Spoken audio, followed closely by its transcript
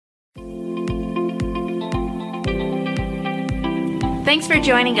Thanks for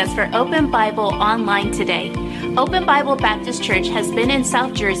joining us for Open Bible Online today. Open Bible Baptist Church has been in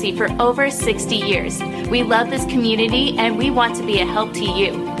South Jersey for over 60 years. We love this community and we want to be a help to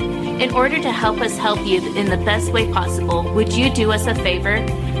you. In order to help us help you in the best way possible, would you do us a favor?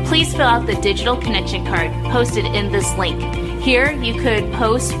 Please fill out the digital connection card posted in this link. Here you could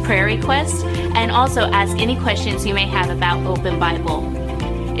post prayer requests and also ask any questions you may have about Open Bible.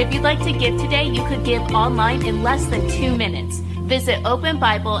 If you'd like to give today, you could give online in less than 2 minutes. Visit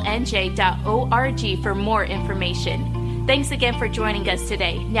openbiblenj.org for more information. Thanks again for joining us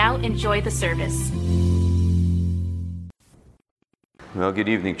today. Now enjoy the service. Well, good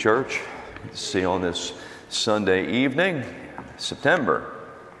evening, church. Good to see you on this Sunday evening, September.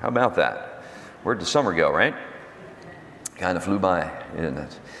 How about that? Where'd the summer go, right? Kind of flew by, didn't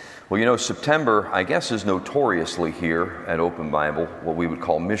it? Well, you know, September, I guess, is notoriously here at Open Bible what we would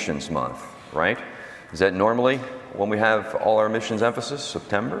call Missions Month, right? Is that normally when we have all our missions emphasis,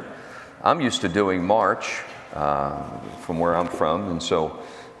 September? I'm used to doing March from where I'm from, and so,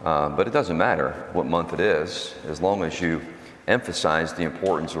 but it doesn't matter what month it is, as long as you emphasize the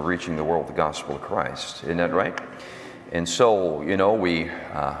importance of reaching the world with the gospel of Christ. Isn't that right? And so, you know,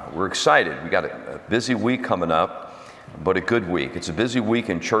 we're excited. We got a busy week coming up, but a good week. It's a busy week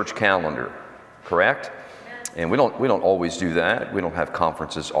in church calendar, correct? And we don't always do that. We don't have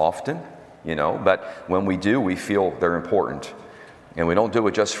conferences often, you know, but when we do, we feel they're important. And we don't do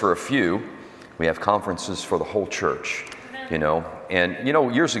it just for a few. We have conferences for the whole church, you know. And, you know,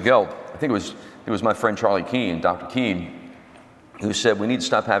 years ago, I think it was my friend Charlie Keene, Dr. Keene, who said we need to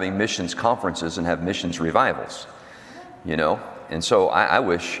stop having missions conferences and have missions revivals, you know. And so I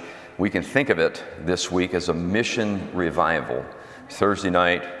wish we can think of it this week as a mission revival, Thursday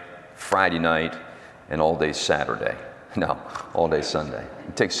night, Friday night, and all day Saturday. No, all day Sunday.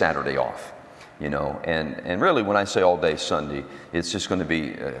 Take Saturday off, you know. And really, when I say all day Sunday, it's just going to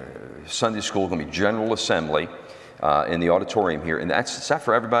be Sunday school, going to be General Assembly in the auditorium here. And is that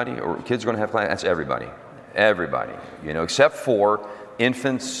for everybody? Or kids are going to have class? That's everybody. Everybody, you know, except for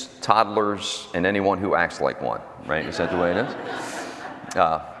infants, toddlers, and anyone who acts like one, right? Is that the way it is?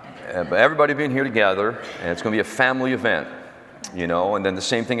 But everybody being here together, and it's going to be a family event, you know, and then the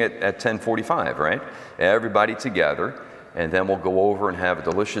same thing at 10:45, right? Everybody together, and then we'll go over and have a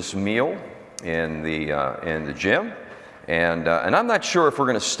delicious meal in the gym, and I'm not sure if we're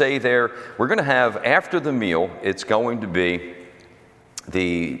going to stay there. We're going to have, after the meal, it's going to be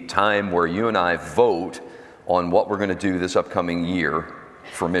the time where you and I vote on what we're going to do this upcoming year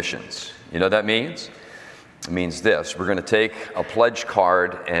for missions. You know what that means? It means this: we're going to take a pledge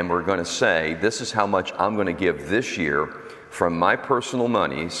card and we're going to say, this is how much I'm going to give this year from my personal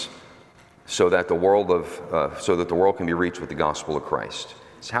monies so that the world can be reached with the gospel of Christ.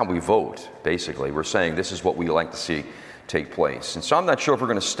 It's how we vote, basically. We're saying this is what we like to see take place. And so I'm not sure if we're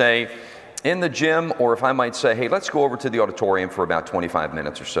going to stay in the gym or if I might say, hey, let's go over to the auditorium for about 25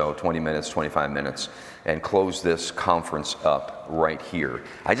 minutes or so, 20 minutes, 25 minutes, and close this conference up right here.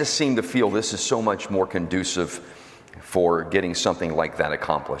 I just seem to feel this is so much more conducive for getting something like that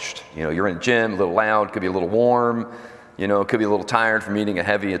accomplished. You know, you're in the gym, a little loud, could be a little warm, you know, could be a little tired from eating a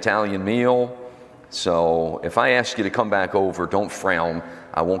heavy Italian meal. So if I ask you to come back over, don't frown.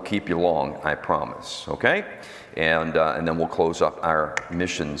 I won't keep you long, I promise, okay? And then we'll close up our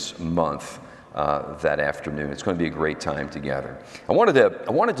missions month that afternoon. It's going to be a great time together. I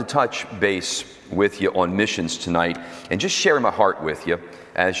wanted to touch base with you on missions tonight and just share my heart with you.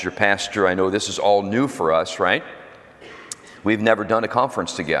 As your pastor, I know this is all new for us, right? We've never done a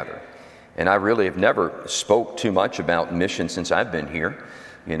conference together, and I really have never spoke too much about missions since I've been here,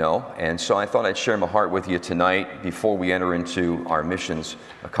 you know. And so I thought I'd share my heart with you tonight before we enter into our missions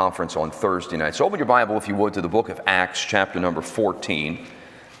conference on Thursday night. So open your Bible, if you would, to the book of Acts, chapter number 14.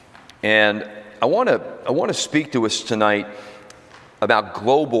 And I want to speak to us tonight about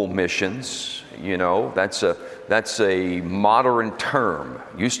global missions. You know, that's a modern term.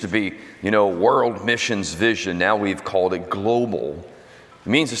 Used to be, you know, world missions vision. Now we've called it global. It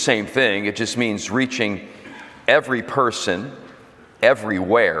means the same thing. It just means reaching every person,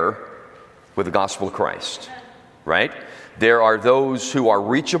 everywhere, with the gospel of Christ, right? There are those who are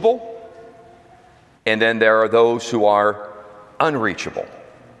reachable, and then there are those who are unreachable,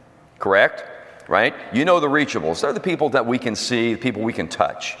 correct? Right? You know the reachables. They're the people that we can see, the people we can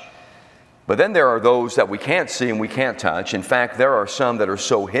touch. But then there are those that we can't see and we can't touch. In fact, there are some that are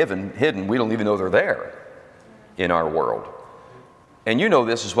so hidden we don't even know they're there in our world. And you know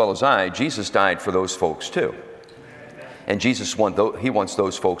this as well as I, Jesus died for those folks too. And Jesus wants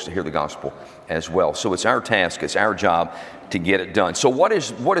those folks to hear the gospel as well. So it's our task, it's our job to get it done. So what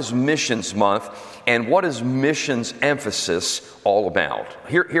is Missions Month, and what is missions emphasis all about?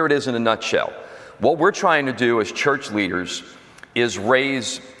 Here it is in a nutshell. What we're trying to do as church leaders is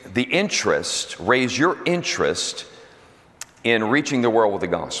raise your interest in reaching the world with the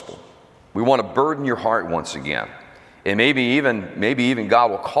gospel. We want to burden your heart once again. And maybe even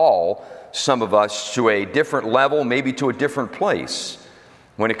God will call some of us to a different level, maybe to a different place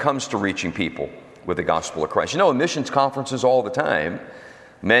when it comes to reaching people with the gospel of Christ. You know, in missions conferences all the time,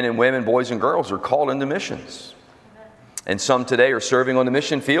 men and women, boys and girls are called into missions. And some today are serving on the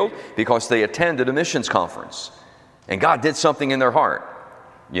mission field because they attended a missions conference. And God did something in their heart,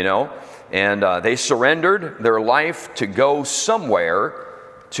 you know, and they surrendered their life to go somewhere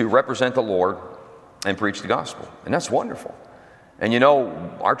to represent the Lord and preach the gospel. And that's wonderful. And you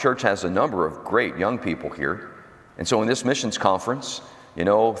know, our church has a number of great young people here. And so in this missions conference, you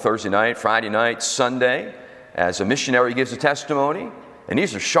know, Thursday night, Friday night, Sunday, as a missionary gives a testimony, and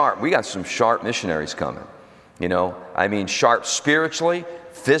these are sharp. We got some sharp missionaries coming. You know, I mean, sharp spiritually,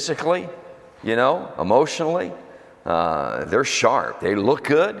 physically, you know, emotionally. They're sharp. They look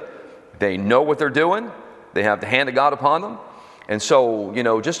good. They know what they're doing. They have the hand of God upon them. And so, you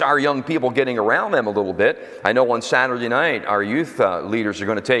know, just our young people getting around them a little bit. I know on Saturday night, our youth leaders are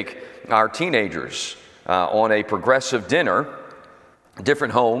going to take our teenagers on a progressive dinner.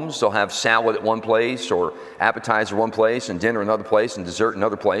 Different homes. They'll have salad at one place, or appetizer one place, and dinner another place, and dessert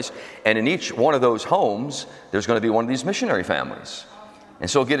another place. And in each one of those homes, there's going to be one of these missionary families. And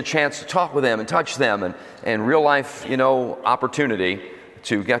so get a chance to talk with them and touch them, and real life, you know, opportunity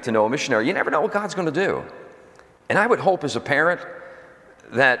to get to know a missionary. You never know what God's going to do. And I would hope as a parent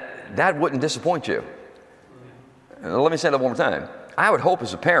that wouldn't disappoint you. Let me say that one more time. I would hope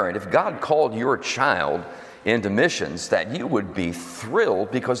as a parent, if God called your child into missions, that you would be thrilled,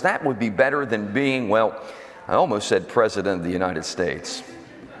 because that would be better than being, well, I almost said President of the United States.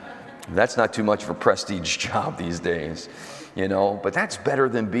 That's not too much of a prestige job these days, you know, but that's better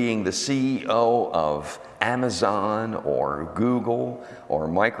than being the CEO of Amazon or Google or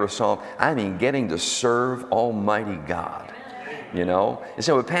Microsoft. I mean, getting to serve Almighty God, you know. You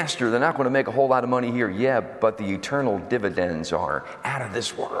say, well, Pastor, they're not going to make a whole lot of money here. Yeah, but the eternal dividends are out of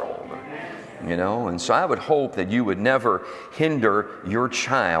this world. You know, and so I would hope that you would never hinder your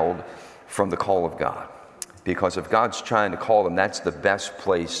child from the call of God. Because if God's trying to call them, that's the best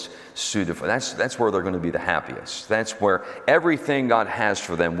place suited for. That's where they're going to be the happiest. That's where everything God has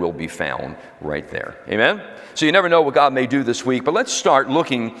for them will be found right there. Amen? So you never know what God may do this week. But let's start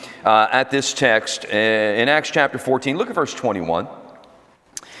looking at this text in Acts chapter 14. Look at verse 21.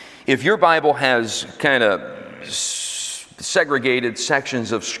 If your Bible has kind of segregated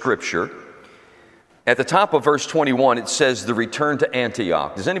sections of Scripture, at the top of verse 21, it says the return to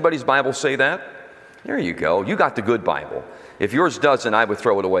Antioch. Does anybody's Bible say that? There you go. You got the good Bible. If yours doesn't, I would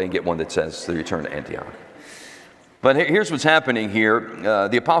throw it away and get one that says the return to Antioch. But here's what's happening here.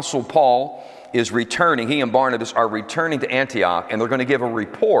 The Apostle Paul is returning. He and Barnabas are returning to Antioch, and they're going to give a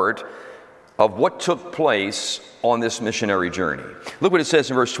report of what took place on this missionary journey. Look what it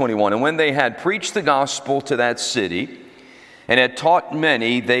says in verse 21. And when they had preached the gospel to that city, and had taught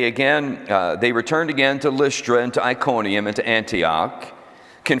many, they returned again to Lystra and to Iconium and to Antioch,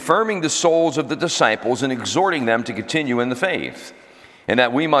 confirming the souls of the disciples and exhorting them to continue in the faith, and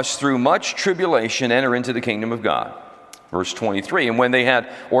that we must through much tribulation enter into the kingdom of God. Verse 23, and when they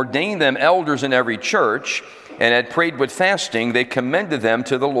had ordained them elders in every church and had prayed with fasting, they commended them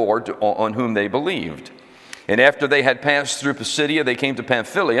to the Lord on whom they believed. And after they had passed through Pisidia, they came to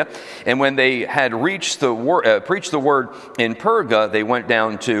Pamphylia. And when they had preached the word in Perga, they went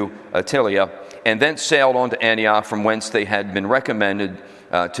down to Attalia, and then sailed on to Antioch, from whence they had been recommended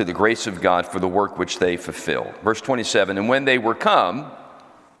to the grace of God for the work which they fulfilled. Verse 27, and when they were come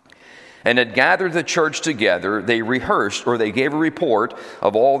and had gathered the church together, they rehearsed, or they gave a report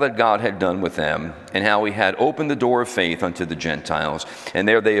of all that God had done with them, and how he had opened the door of faith unto the Gentiles. And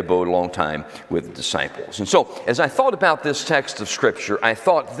there they abode a long time with the disciples. And so, as I thought about this text of Scripture, I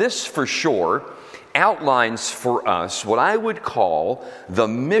thought this for sure outlines for us what I would call the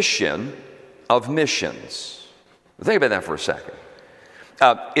mission of missions. Think about that for a second.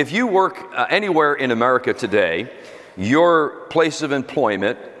 If you work anywhere in America today, your place of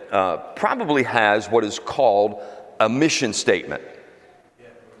employment probably has what is called a mission statement,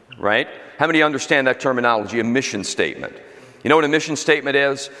 right? How many understand that terminology, a mission statement? You know what a mission statement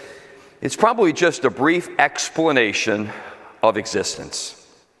is? It's probably just a brief explanation of existence,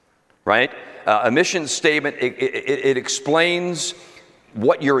 right? A mission statement, it explains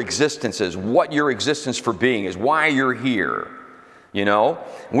what your existence is, what your existence for being is, why you're here. You know,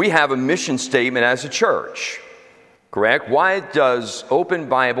 we have a mission statement as a church, correct? Why does Open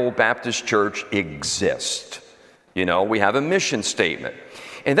Bible Baptist Church exist? You know, we have a mission statement.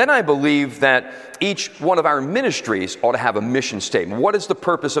 And then I believe that each one of our ministries ought to have a mission statement. What is the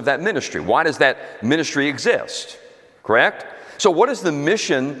purpose of that ministry? Why does that ministry exist? Correct? So what is the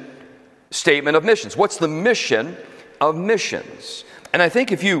mission statement of missions? What's the mission of missions? And I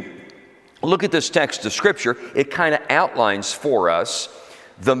think if you look at this text of Scripture, it kind of outlines for us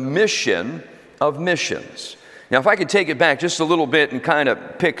the mission of missions. Now, if I could take it back just a little bit and kind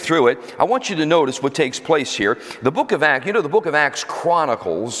of pick through it, I want you to notice what takes place here. The book of Acts, the book of Acts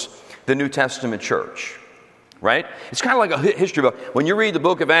chronicles the New Testament church, right? It's kind of like a history book. When you read the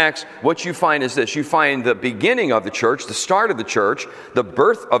book of Acts, what you find is this. You find the beginning of the church, the start of the church, the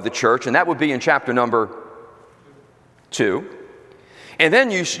birth of the church, and that would be in chapter number 2. And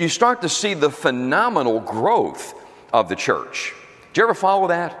then you start to see the phenomenal growth of the church. Did you ever follow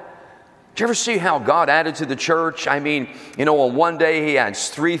that? Did you ever see how God added to the church? I mean, on one day he adds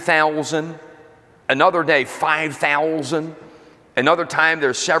 3,000, another day 5,000, another time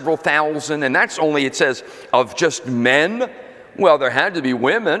there's several thousand, and that's only, it says, of just men. Well, there had to be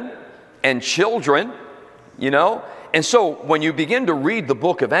women and children, And so when you begin to read the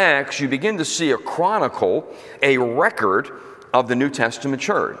book of Acts, you begin to see a chronicle, a record of the New Testament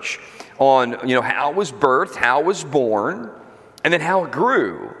church on, how it was birthed, how it was born, and then how it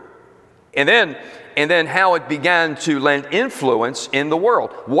grew. And then how it began to lend influence in the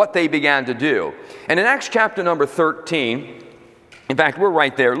world, what they began to do. And in Acts chapter number 13, in fact, we're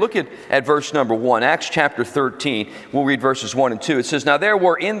right there. Look at verse number 1. Acts chapter 13, we'll read verses 1 and 2. It says, "Now there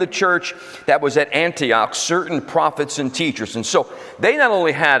were in the church that was at Antioch certain prophets and teachers." And so they not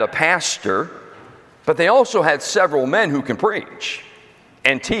only had a pastor, but they also had several men who can preach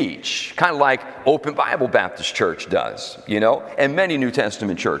and teach, kind of like Open Bible Baptist Church does, and many New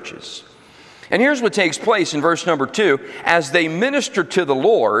Testament churches. And here's what takes place in verse number 2. As they ministered to the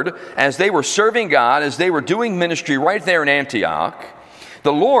Lord, as they were serving God, as they were doing ministry right there in Antioch,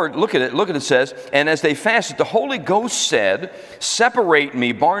 the Lord, look at it says, "And as they fasted, the Holy Ghost said, 'Separate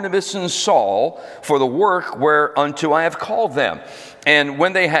me, Barnabas and Saul, for the work whereunto I have called them.' And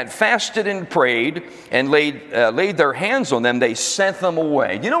when they had fasted and prayed and laid their hands on them, they sent them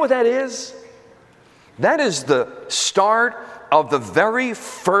away." You know what that is? That is the start of the very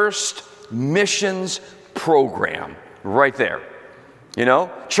first missions program right there.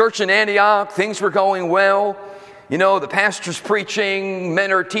 Church in Antioch, things were going well. The pastor's preaching,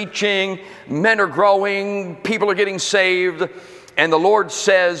 men are teaching, men are growing, people are getting saved. And the Lord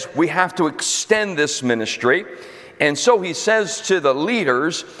says, we have to extend this ministry. And so he says to the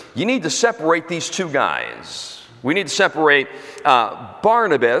leaders, you need to separate these two guys. We need to separate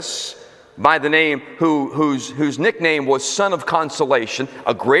Barnabas, by the name whose nickname was Son of Consolation,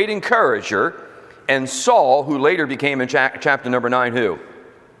 a great encourager, and Saul, who later became in chapter number 9, who?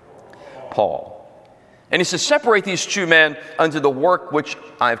 Paul. And he says, separate these two men unto the work which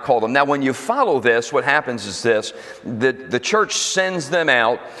I've called them. Now, when you follow this, what happens is this. The church sends them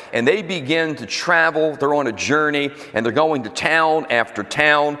out, and they begin to travel. They're on a journey, and they're going to town after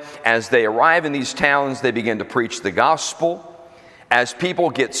town. As they arrive in these towns, they begin to preach the gospel. As people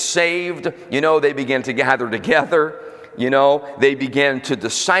get saved, they begin to gather together. They begin to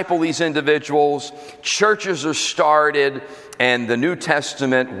disciple these individuals. Churches are started, and the New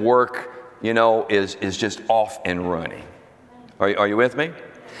Testament work is just off and running. Are you with me?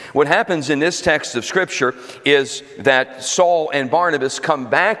 What happens in this text of Scripture is that Saul and Barnabas come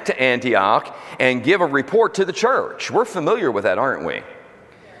back to Antioch and give a report to the church. We're familiar with that, aren't we?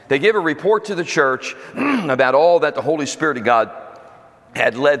 They give a report to the church about all that the Holy Spirit of God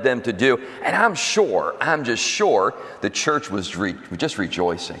had led them to do. And I'm just sure the church was just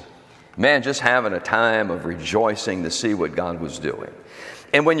rejoicing. Man, just having a time of rejoicing to see what God was doing.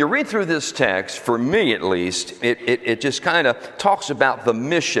 And when you read through this text, for me at least, it just kind of talks about the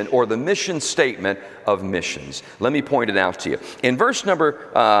mission or the mission statement of missions. Let me point it out to you. In verse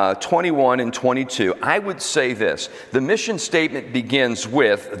number 21 and 22, I would say this. The mission statement begins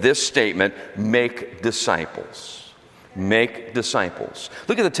with this statement, make disciples. Make disciples.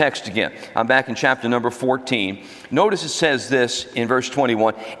 Look at the text again. I'm back in chapter number 14. Notice it says this in verse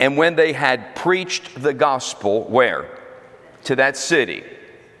 21, and when they had preached the gospel, where? To that city.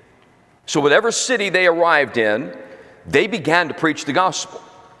 So whatever city they arrived in, they began to preach the gospel.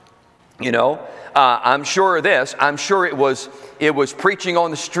 I'm sure of this. I'm sure it was preaching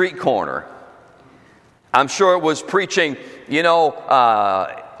on the street corner. I'm sure it was preaching,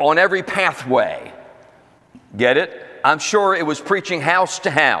 on every pathway. Get it? I'm sure it was preaching house to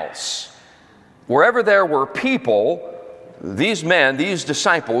house. Wherever there were people, these men, these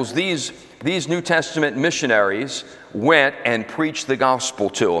disciples, these New Testament missionaries went and preached the gospel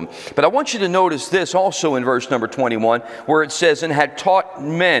to them. But I want you to notice this also in verse number 21, where it says, and had taught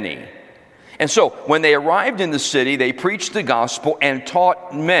many. And so when they arrived in the city, they preached the gospel and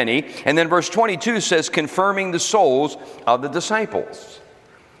taught many. And then verse 22 says, confirming the souls of the disciples.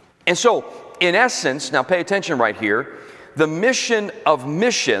 And so, in essence, now pay attention right here, the mission of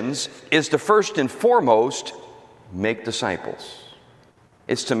missions is to first and foremost make disciples.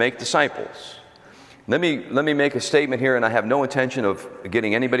 It's to make disciples. Let me make a statement here, and I have no intention of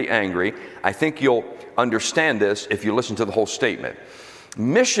getting anybody angry. I think you'll understand this if you listen to the whole statement.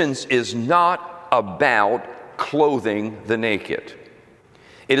 Missions is not about clothing the naked.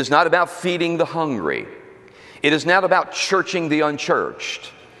 It is not about feeding the hungry. It is not about churching the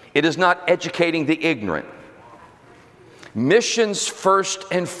unchurched. It is not educating the ignorant. Missions, first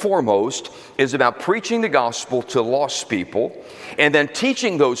and foremost, is about preaching the gospel to lost people and then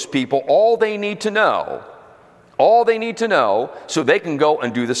teaching those people all they need to know so they can go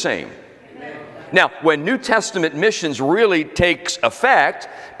and do the same. Amen. Now, when New Testament missions really takes effect,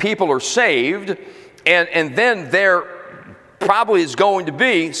 people are saved, and then there probably is going to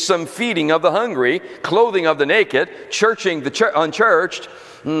be some feeding of the hungry, clothing of the naked, churching the unchurched,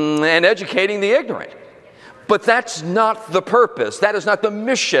 and educating the ignorant. But that's not the purpose. That is not the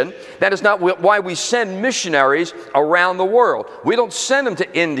mission. That is not why we send missionaries around the world. We don't send them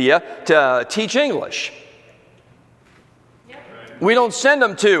to India to teach English. We don't send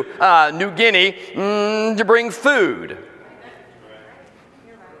them to New Guinea to bring food.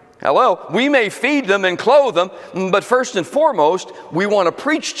 Hello? We may feed them and clothe them, but first and foremost, we want to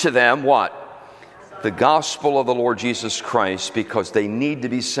preach to them what? The gospel of the Lord Jesus Christ, because they need to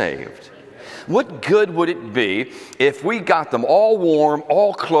be saved. What good would it be if we got them all warm,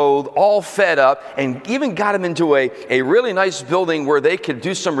 all clothed, all fed up, and even got them into a really nice building where they could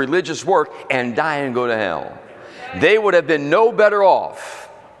do some religious work and die and go to hell? They would have been no better off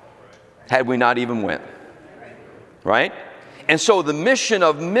had we not even went. Right? And so the mission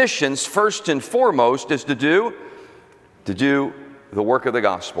of missions, first and foremost, is to do the work of the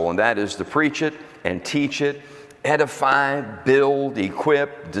gospel, and that is to preach it and teach it, edify, build,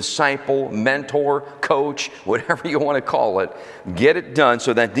 equip, disciple, mentor, coach, whatever you want to call it. Get it done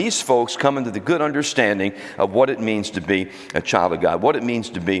so that these folks come into the good understanding of what it means to be a child of God, what it means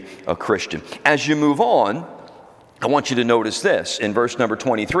to be a Christian. As you move on, I want you to notice this. In verse number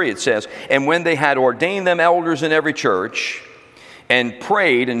 23, it says, and when they had ordained them elders in every church, and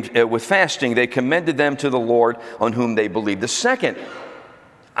prayed and with fasting, they commended them to the Lord on whom they believed. The second,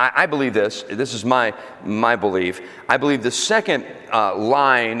 I believe this is my belief. I believe the second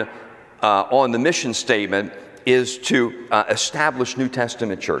line on the mission statement is to establish New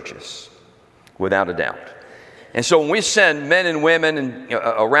Testament churches, without a doubt. And so when we send men and women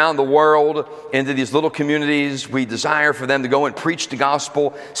around the world into these little communities, we desire for them to go and preach the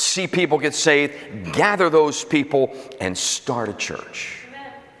gospel, see people get saved, gather those people, and start a church.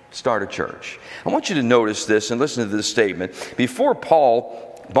 Amen. Start a church. I want you to notice this and listen to this statement. Before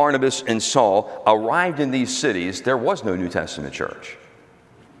Paul, Barnabas, and Saul arrived in these cities, there was no New Testament church.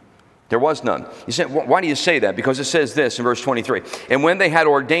 There was none. You say, why do you say that? Because it says this in verse 23. And when they had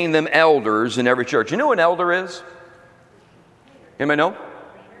ordained them elders in every church. You know what an elder is? Anybody know?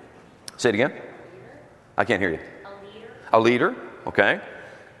 Say it again. I can't hear you. A leader. Okay.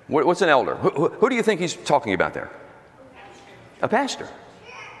 What's an elder? Who do you think he's talking about there? A pastor.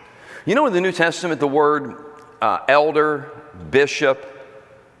 You know in the New Testament the word elder, bishop,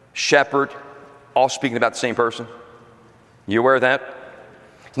 shepherd, all speaking about the same person? You aware of that?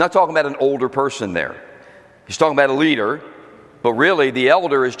 He's not talking about an older person there. He's talking about a leader, but really the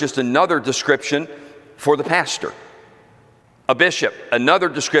elder is just another description for the pastor. A bishop, another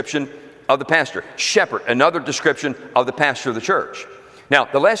description of the pastor. Shepherd, another description of the pastor of the church. Now,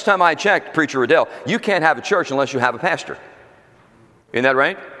 the last time I checked, Preacher Riddell, you can't have a church unless you have a pastor. Isn't that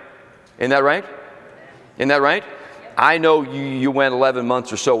right? Isn't that right? Isn't that right? I know you went 11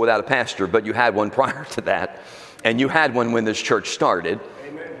 months or so without a pastor, but you had one prior to that. And you had one when this church started.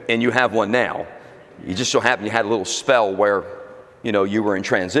 And you have one now. You just so happen you had a little spell where, you were in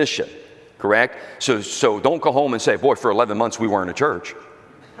transition, correct? So don't go home and say, boy, for 11 months we weren't a church.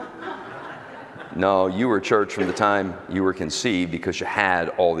 No, you were a church from the time you were conceived because you had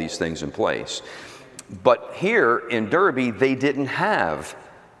all these things in place. But here in Derby, they didn't have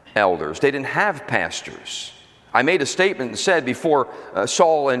elders. They didn't have pastors. I made a statement and said before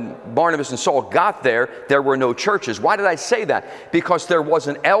Saul and Barnabas and Saul got there were no churches. Why did I say that? Because there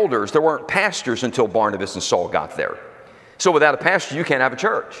wasn't elders. There weren't pastors until Barnabas and Saul got there. So without a pastor, you can't have a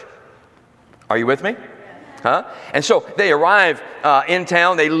church. Are you with me? And so they arrive in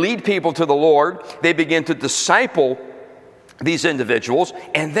town, they lead people to the Lord, they begin to disciple these individuals,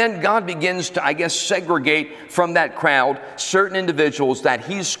 and then God begins to, I guess, segregate from that crowd certain individuals that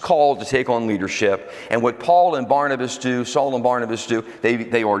He's called to take on leadership. And what Paul and Barnabas do, Saul and Barnabas do,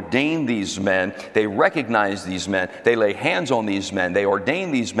 they ordain these men, they recognize these men, they lay hands on these men, they ordain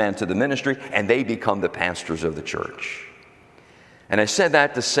these men to the ministry, and they become the pastors of the church. And I said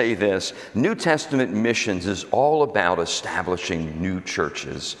that to say this: New Testament missions is all about establishing new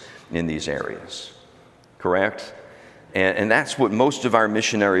churches in these areas. Correct? And that's what most of our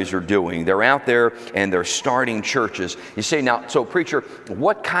missionaries are doing. They're out there and they're starting churches. You say, now, so preacher,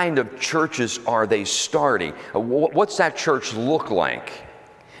 what kind of churches are they starting? What's that church look like?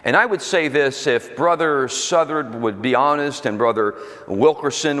 And I would say this: if Brother Southard would be honest, and Brother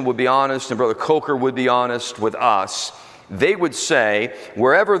Wilkerson would be honest, and Brother Coker would be honest with us, they would say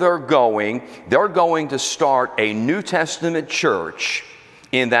wherever they're going to start a New Testament church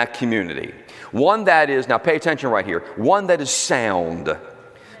in that community. One that is, now pay attention right here, one that is sound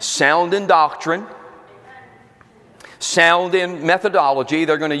in doctrine, sound in methodology.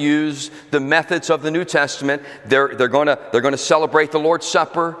 They're going to use the methods of the New Testament. They're going to celebrate the Lord's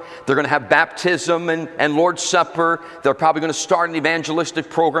Supper. They're going to have baptism and Lord's Supper. They're probably going to start an evangelistic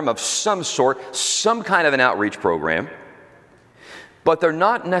program of some sort, some kind of an outreach program. But they're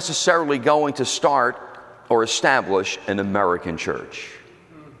not necessarily going to start or establish an American church.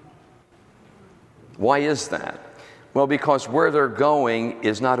 Why is that? Well, because where they're going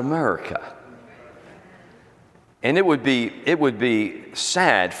is not America. And it would be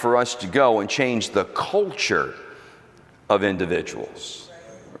sad for us to go and change the culture of individuals,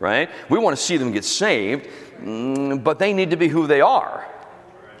 right? We want to see them get saved, but they need to be who they are.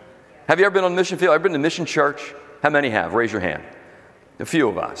 Have you ever been on the mission field? Ever been to mission church? How many have? Raise your hand. A few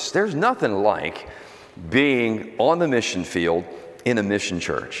of us. There's nothing like being on the mission field in a mission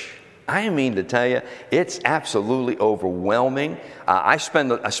church. I mean to tell you, it's absolutely overwhelming. I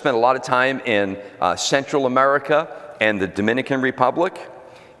spent a lot of time in Central America and the Dominican Republic.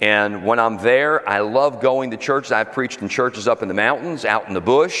 And when I'm there, I love going to churches. I've preached in churches up in the mountains, out in the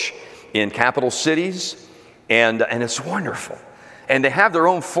bush, in capital cities. And it's wonderful. And they have their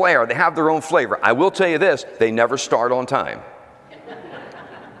own flair. They have their own flavor. I will tell you this, they never start on time.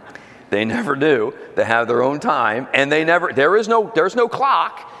 They never do. They have their own time. And there's no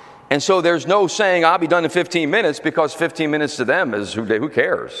clock. And so there's no saying, I'll be done in 15 minutes, because 15 minutes to them is who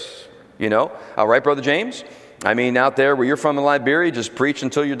cares, you know? All right, Brother James? I mean, out there where you're from in Liberia, just preach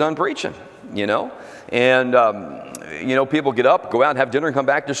until you're done preaching, you know? And, people get up, go out and have dinner and come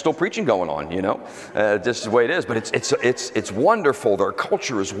back, there's still preaching going on, you know? Just the way it is. But it's wonderful. Their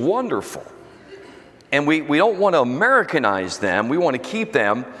culture is wonderful. And we don't want to Americanize them. We want to keep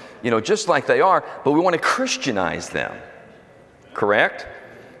them, just like they are, but we want to Christianize them. Correct?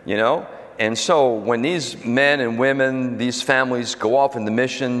 And so when these men and women, these families go off into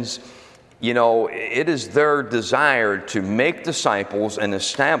missions, it is their desire to make disciples and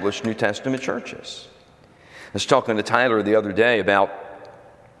establish New Testament churches. I was talking to Tyler the other day about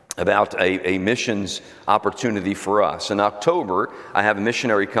a missions opportunity for us. In October, I have a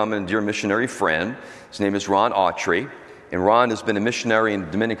missionary coming, a dear missionary friend. His name is Ron Autry. And Ron has been a missionary in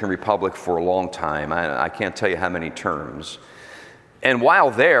the Dominican Republic for a long time. I can't tell you how many terms. And while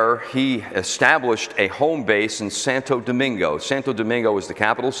there, he established a home base in Santo Domingo. Santo Domingo is the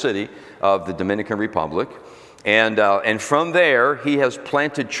capital city of the Dominican Republic. And from there, he has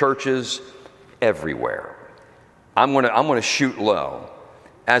planted churches everywhere. I'm going to shoot low.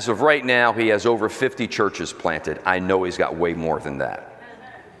 As of right now, he has over 50 churches planted. I know he's got way more than that.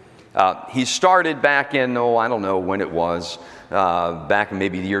 He started back in, I don't know when it was, back in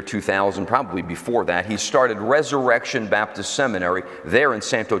maybe the year 2000, probably before that. He started Resurrection Baptist Seminary there in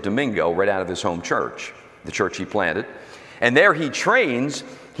Santo Domingo, right out of his home church, the church he planted. And there he trains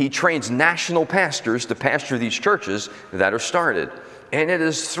national pastors to pastor these churches that are started. And it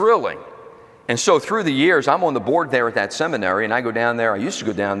is thrilling. And so through the years, I'm on the board there at that seminary, and I go down there. I used to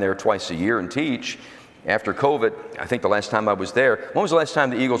go down there twice a year and teach. After COVID, I think the last time I was there, when was the last time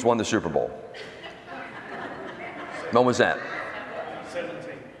the Eagles won the Super Bowl? When was that?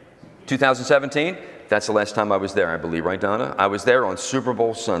 2017? That's the last time I was there, I believe, right, Donna? I was there on Super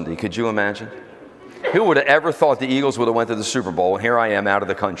Bowl Sunday. Could you imagine? Who would have ever thought the Eagles would have went to the Super Bowl, and here I am out of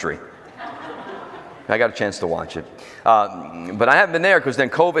the country. I got a chance to watch it. But I haven't been there because then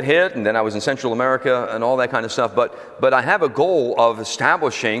COVID hit, and then I was in Central America and all that kind of stuff. But I have a goal of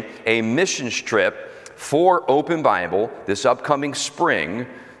establishing a missions trip for Open Bible this upcoming spring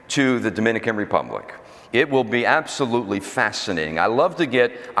to the Dominican Republic. It will be absolutely fascinating. I love to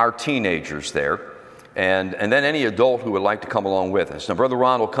get our teenagers there and then any adult who would like to come along with us. Now, Brother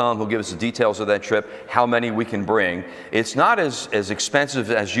Ron will come. He'll give us the details of that trip, how many we can bring. It's not as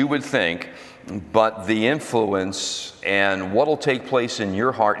expensive as you would think, but the influence and what will take place in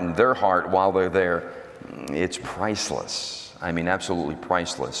your heart and their heart while they're there, it's priceless. I mean, absolutely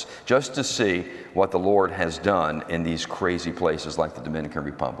priceless. Just to see what the Lord has done in these crazy places like the Dominican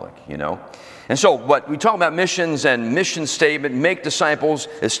Republic, you know? And so what we talk about missions and mission statement, make disciples,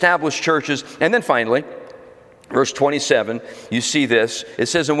 establish churches, and then finally, verse 27, you see this. It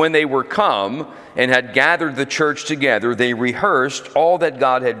says, and when they were come and had gathered the church together, they rehearsed all that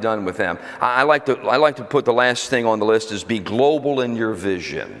God had done with them. I like to put the last thing on the list is be global in your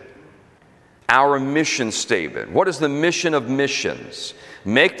vision. Our mission statement. What is the mission of missions?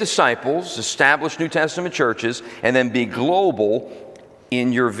 Make disciples, establish New Testament churches, and then be global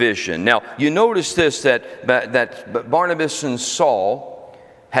in your vision. Now, you notice this, that Barnabas and Saul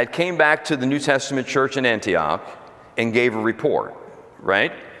had came back to the New Testament church in Antioch and gave a report,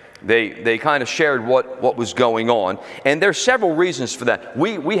 right? They kind of shared what was going on. And there's several reasons for that.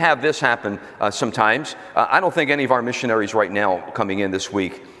 We have this happen sometimes. I don't think any of our missionaries right now coming in this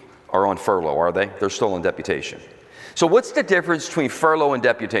week are on furlough, are they? They're still on deputation. So what's the difference between furlough and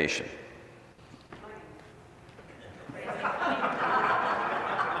deputation?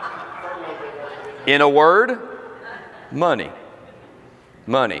 In a word, money.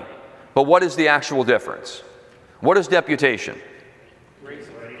 Money. But what is the actual difference? What is deputation?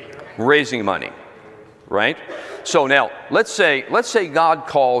 Raising money. Right? So now, let's say God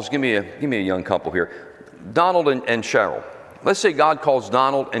calls, give me a young couple here, Donald and Cheryl. Let's say God calls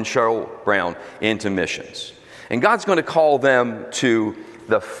Donald and Cheryl Brown into missions. And God's going to call them to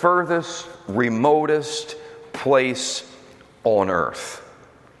the furthest, remotest place on earth.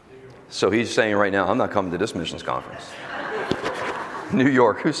 So he's saying right now, I'm not coming to this missions conference. New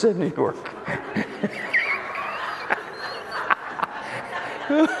York. Who said New York?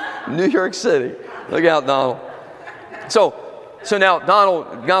 New York City. Look out, Donald. So now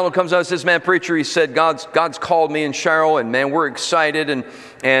Donald comes out and says, man, preacher, he said, God's called me and Cheryl, and man, we're excited,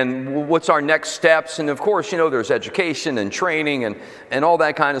 and what's our next steps? And of course, you know, there's education and training and all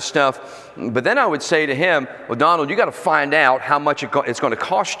that kind of stuff. But then I would say to him, well, Donald, you got to find out how much it's going to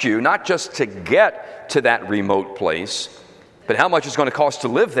cost you, not just to get to that remote place, but how much it's going to cost to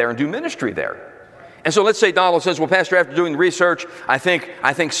live there and do ministry there. And so let's say Donald says, well, Pastor, after doing the research, I think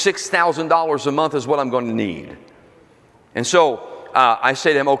 $6,000 a month is what I'm going to need. And so I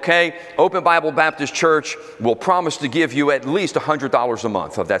say to him, okay, Open Bible Baptist Church will promise to give you at least $100 a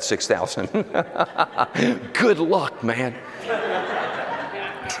month of that $6,000. Good luck, man.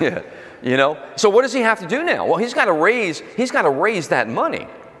 Yeah, you know. So what does he have to do now? Well, he's got to raise that money,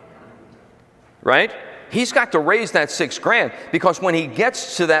 right? He's got to raise that $6,000 because when he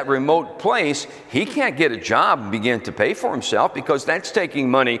gets to that remote place, he can't get a job and begin to pay for himself because that's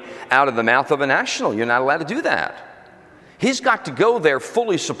taking money out of the mouth of a national. You're not allowed to do that. He's got to go there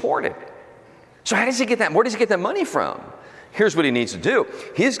fully supported. So how does he get that? Where does he get that money from? Here's what he needs to do.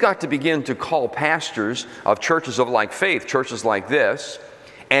 He's got to begin to call pastors of churches of like faith, churches like this,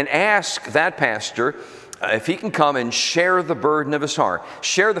 and ask that pastor if he can come and share the burden of his heart.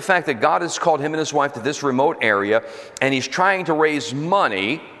 Share the fact that God has called him and his wife to this remote area, and he's trying to raise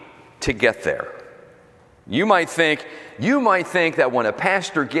money to get there. You might think that when a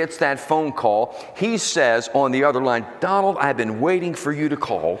pastor gets that phone call, he says on the other line, Donald, I've been waiting for you to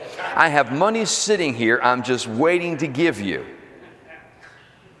call. I have money sitting here. I'm just waiting to give you.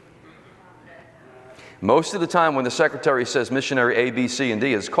 Most of the time when the secretary says missionary A, B, C, and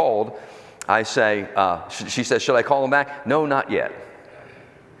D is called, I say, she says, should I call him back? No, not yet.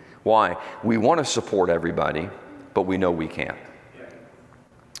 Why? We want to support everybody, but we know we can't.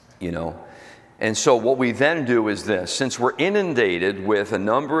 You know? And so what we then do is this. Since we're inundated with a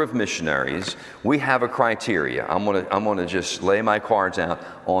number of missionaries, we have a criteria. I'm going to just lay my cards out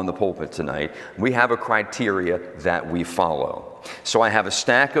on the pulpit tonight. We have a criteria that we follow. So I have a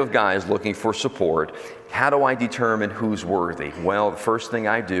stack of guys looking for support. How do I determine who's worthy? Well, the first thing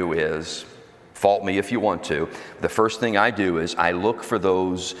I do is, fault me if you want to, the first thing I do is I look for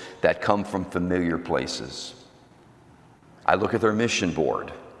those that come from familiar places. I look at their mission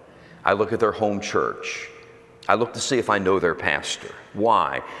board. I look at their home church. I look to see if I know their pastor.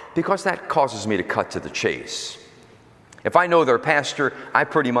 Why? Because that causes me to cut to the chase. If I know their pastor, I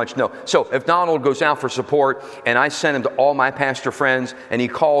pretty much know. So if Donald goes out for support and I send him to all my pastor friends and he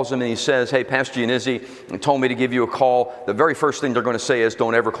calls them and he says, hey, Pastor Yanizzi told me to give you a call, the very first thing they're going to say is,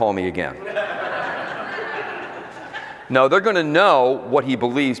 don't ever call me again. No, they're going to know what he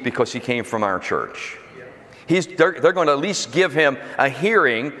believes because he came from our church. they're going to at least give him a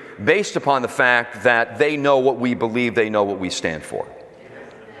hearing based upon the fact that they know what we believe, they know what we stand for.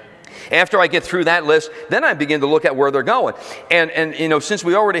 After I get through that list, then I begin to look at where they're going. And you know, since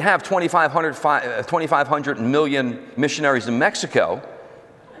we already have 2,500 million missionaries in Mexico,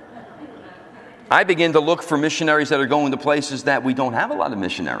 I begin to look for missionaries that are going to places that we don't have a lot of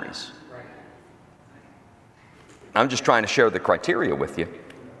missionaries. I'm just trying to share the criteria with you,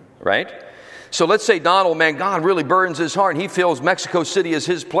 right? So let's say Donald, man, God really burdens his heart and he feels Mexico City is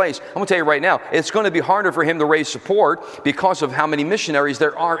his place. I'm going to tell you right now, it's going to be harder for him to raise support because of how many missionaries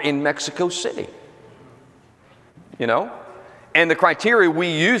there are in Mexico City. You know? And the criteria we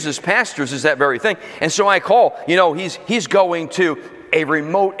use as pastors is that very thing. And so I call, you know, he's going to a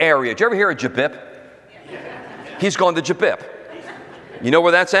remote area. Did you ever hear of Jabip? He's going to Jabip. You know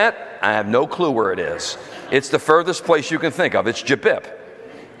where that's at? I have no clue where it is. It's the furthest place you can think of. It's Jabip.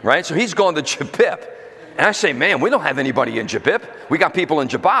 Right? So he's going to Jabip. And I say, man, we don't have anybody in Jabip. We got people in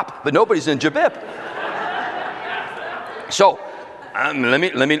Jabop, but nobody's in Jabip. So let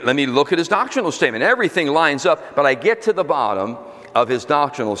me look at his doctrinal statement. Everything lines up, but I get to the bottom of his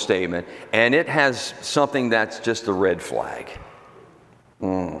doctrinal statement, and it has something that's just a red flag.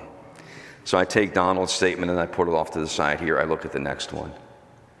 So I take Donald's statement and I put it off to the side here. I look at the next one.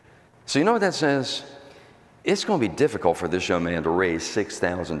 So you know what that says? It's going to be difficult for this young man to raise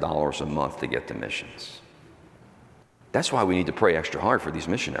 $6,000 a month to get to missions. That's why we need to pray extra hard for these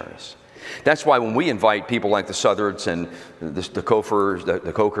missionaries. That's why when we invite people like the Southards and the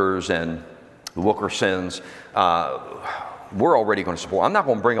Cokers and the Wilkersons, we're already going to support. I'm not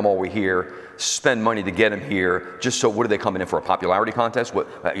going to bring them all the way here, spend money to get them here, just so what are they coming in for, a popularity contest? What,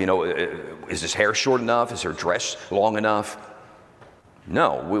 is his hair short enough? Is her dress long enough?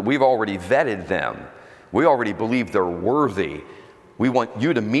 No, we've already vetted them. We already believe they're worthy. We want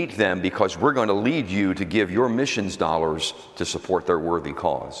you to meet them because we're going to lead you to give your missions dollars to support their worthy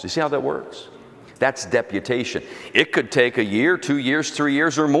cause. You see how that works? That's deputation. It could take a year, 2 years, 3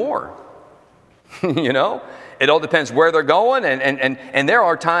 years, or more. You know? It all depends where they're going. And there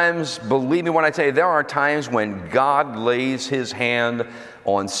are times, believe me when I tell you, there are times when God lays his hand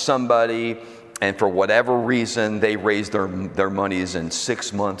on somebody and for whatever reason, they raise their monies in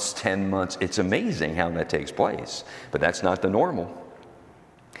 6 months, 10 months. It's amazing how that takes place. But that's not the normal.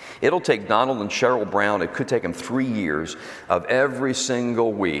 It'll take Donald and Cheryl Brown, it could take them 3 years of every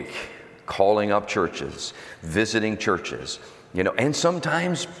single week calling up churches, visiting churches. You know, and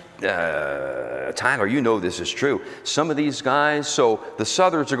sometimes, Tyler, you know this is true. Some of these guys, so the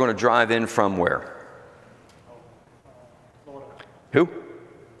Southards are going to drive in from where? Who?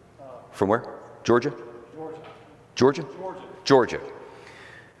 From where? Georgia? Georgia? Georgia.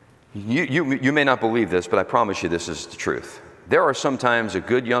 You may not believe this, but I promise you this is the truth. There are sometimes a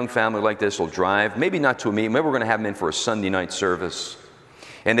good young family like this will drive, maybe not to a meeting, maybe we're going to have them in for a Sunday night service.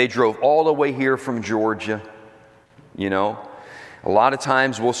 And they drove all the way here from Georgia, you know. A lot of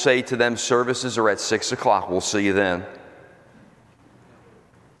times we'll say to them, services are at 6 o'clock, we'll see you then.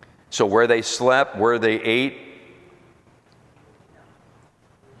 So where they slept, where they ate,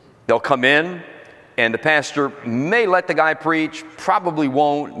 they'll come in, and the pastor may let the guy preach, probably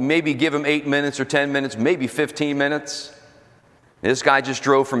won't, maybe give him 8 minutes or 10 minutes, maybe 15 minutes. This guy just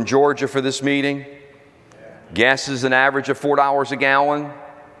drove from Georgia for this meeting. Gas is an average of $4 a gallon,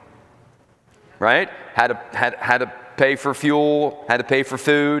 right? Had to pay for fuel, had to pay for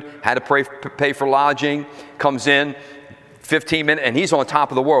food, had to pay for lodging. Comes in, 15 minutes, and he's on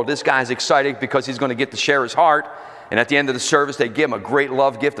top of the world. This guy's excited because he's going to get to share his heart. And at the end of the service, they give him a great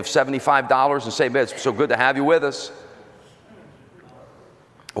love gift of $75 and say, man, it's so good to have you with us.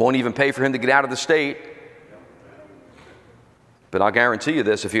 Won't even pay for him to get out of the state. But I'll guarantee you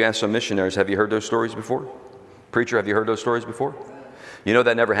this, if you ask some missionaries, have you heard those stories before? Preacher, have you heard those stories before? You know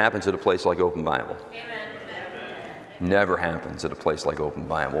that never happens at a place like Open Bible. Never happens at a place like Open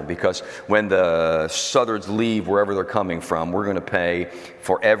Bible, because when the Southards leave wherever they're coming from, we're going to pay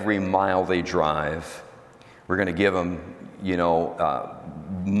for every mile they drive. We're going to give them,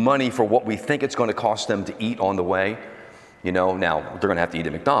 money for what we think it's going to cost them to eat on the way. You know, now they're going to have to eat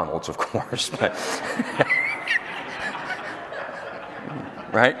at McDonald's, of course, but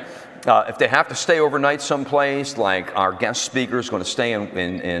right? If they have to stay overnight someplace, like our guest speaker is going to stay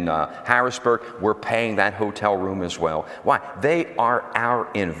in Harrisburg, we're paying that hotel room as well. Why? They are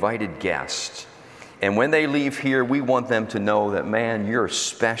our invited guests. And when they leave here, we want them to know that, man, you're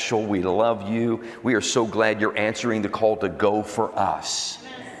special. We love you. We are so glad you're answering the call to go for us.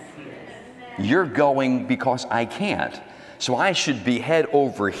 You're going because I can't. So I should be head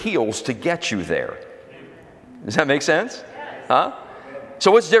over heels to get you there. Does that make sense? Huh? So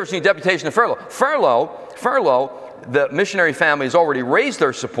what's the difference between deputation and furlough? Furlough, the missionary family has already raised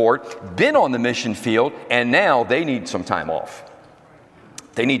their support, been on the mission field, and now they need some time off.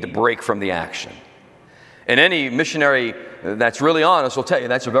 They need to break from the action. And any missionary that's really honest will tell you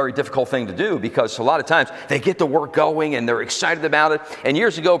that's a very difficult thing to do, because a lot of times they get the work going and they're excited about it. And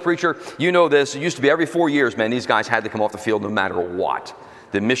years ago, preacher, you know this, it used to be every 4 years, man, these guys had to come off the field no matter what.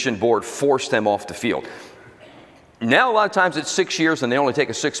 The mission board forced them off the field. Now a lot of times it's 6 years and they only take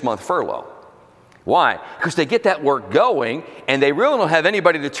a 6-month furlough. Why? Because they get that work going and they really don't have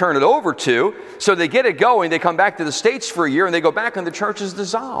anybody to turn it over to. So they get it going, they come back to the States for a year and they go back and the church is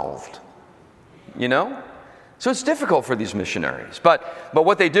dissolved. You know? So it's difficult for these missionaries. But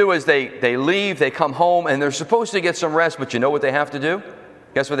what they do is they leave, they come home, and they're supposed to get some rest, but you know what they have to do?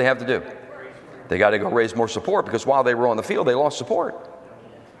 Guess what they have to do? They got to go raise more support, because while they were on the field, they lost support.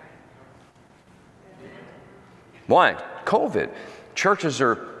 Why? COVID. Churches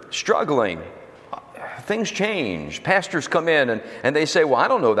are struggling. Things change. Pastors come in and they say, well, I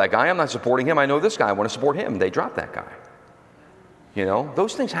don't know that guy. I'm not supporting him. I know this guy. I want to support him. They drop that guy. You know,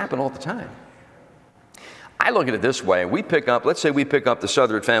 those things happen all the time. I look at it this way. Let's say we pick up the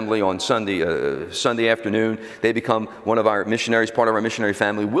Southern family on Sunday afternoon. They become one of our missionaries, part of our missionary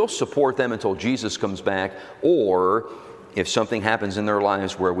family. We'll support them until Jesus comes back, or if something happens in their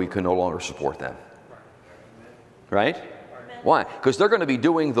lives where we can no longer support them. Right? Why? Because they're going to be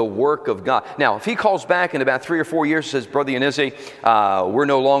doing the work of God. Now, if he calls back in about 3 or 4 years, says, Brother Yanizzi, we're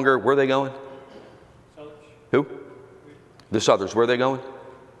no longer, where are they going? Southers. Who? The Southers. Where are they going?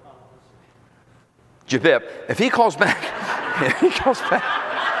 Jabib. If he calls back,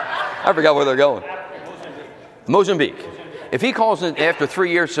 I forgot where they're going. Mozambique. If he calls in after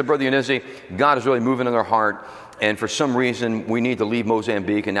 3 years, said, Brother Yanizzi, God is really moving in their heart, and for some reason we need to leave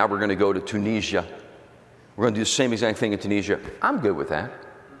Mozambique, and now we're going to go to Tunisia. We're going to do the same exact thing in Tunisia. I'm good with that.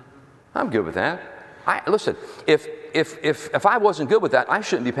 Listen, if I wasn't good with that, I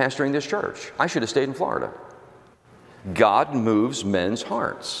shouldn't be pastoring this church. I should have stayed in Florida. God moves men's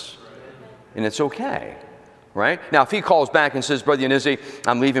hearts. And it's okay, right? Now, if he calls back and says, Brother Yanizzi,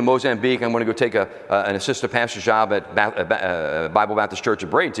 I'm leaving Mozambique, I'm going to go take an assistant pastor job at Bible Baptist Church of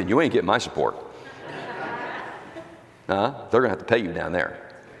Bradenton, you ain't getting my support. They're going to have to pay you down there.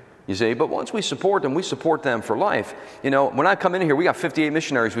 You see, but once we support them for life. You know, when I come in here, we got 58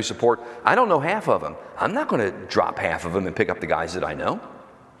 missionaries we support. I don't know half of them. I'm not going to drop half of them and pick up the guys that I know.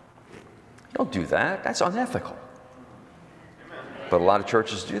 Don't do that. That's unethical. But a lot of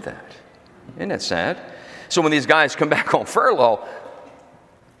churches do that. Isn't that sad? So when these guys come back on furlough,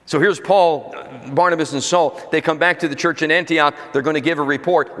 so here's Paul, Barnabas, and Saul. They come back to the church in Antioch. They're going to give a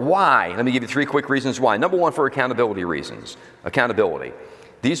report. Why? Let me give you 3 quick reasons why. Number one, for accountability reasons. Accountability.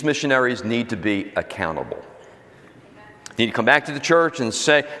 These missionaries need to be accountable. They need to come back to the church and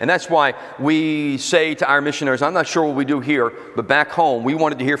say, and that's why we say to our missionaries, I'm not sure what we do here, but back home, we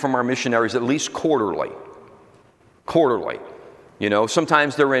wanted to hear from our missionaries at least quarterly. Quarterly. You know,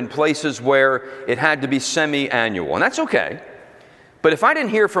 sometimes they're in places where it had to be semi-annual, and that's okay. But if I didn't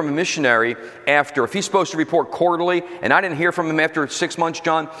hear from a missionary if he's supposed to report quarterly, and I didn't hear from him after 6 months,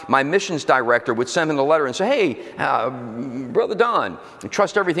 John, my missions director would send him a letter and say, hey, Brother Don, I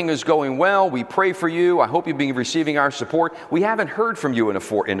trust everything is going well. We pray for you. I hope you've been receiving our support. We haven't heard from you in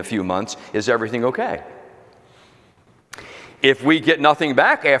a few months. Is everything okay? If we get nothing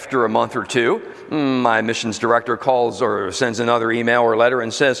back after a month or two, my missions director calls or sends another email or letter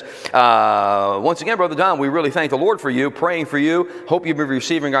and says, once again, Brother Don, we really thank the Lord for you, praying for you, hope you've been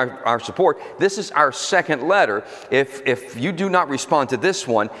receiving our support. This is our second letter. If you do not respond to this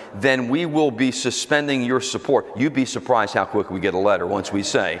one, then we will be suspending your support. You'd be surprised how quick we get a letter once we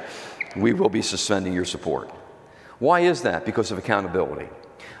say, we will be suspending your support. Why is that? Because of accountability.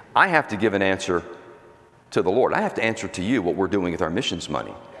 I have to give an answer to the Lord. I have to answer to you what we're doing with our missions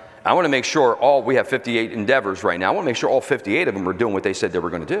money. I want to make sure we have 58 endeavors right now. I want to make sure all 58 of them are doing what they said they were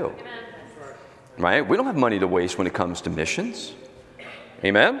going to do. Amen. Right? We don't have money to waste when it comes to missions.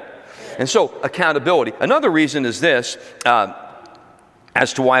 Amen? And so accountability. Another reason is this,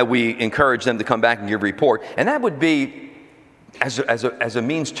 as to why we encourage them to come back and give a report. And that would be as a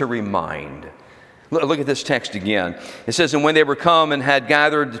means to remind. Look at this text again. It says, and when they were come and had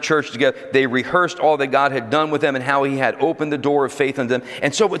gathered the church together, they rehearsed all that God had done with them and how he had opened the door of faith unto them.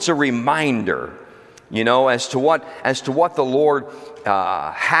 And so it's a reminder, you know, as to what the Lord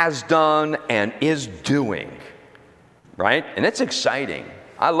has done and is doing, right? And it's exciting.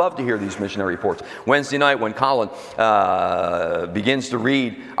 I love to hear these missionary reports. Wednesday night when Colin begins to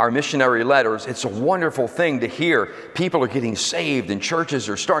read our missionary letters, it's a wonderful thing to hear. People are getting saved and churches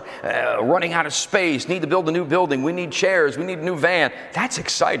are running out of space, need to build a new building, we need chairs, we need a new van. That's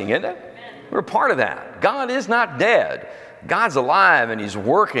exciting, isn't it? We're a part of that. God is not dead. God's alive and He's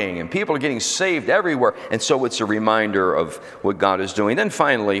working and people are getting saved everywhere. And so it's a reminder of what God is doing. Then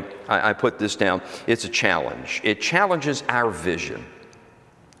finally, I put this down. It's a challenge. It challenges our vision.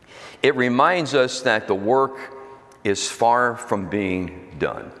 It reminds us that the work is far from being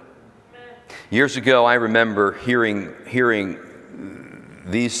done. Years ago, I remember hearing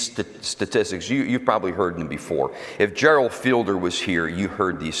these statistics. You've probably heard them before. If Gerald Fielder was here, you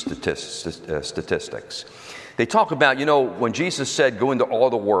heard these statistics. They talk about, when Jesus said, go into all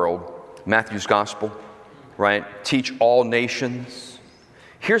the world, Matthew's gospel, right? Teach all nations.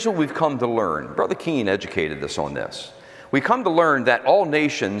 Here's what we've come to learn. Brother Keene educated us on this. We come to learn that all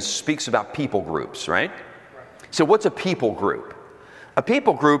nations speaks about people groups, right? So what's a people group? A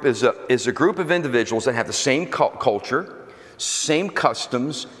people group is a group of individuals that have the same culture, same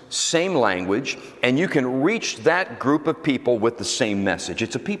customs, same language, and you can reach that group of people with the same message.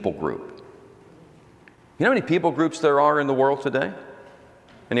 It's a people group. You know how many people groups there are in the world today?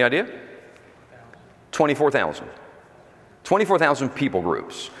 Any idea? 24,000. 24,000 people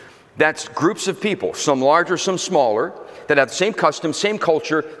groups. That's groups of people, some larger, some smaller, that have the same customs, same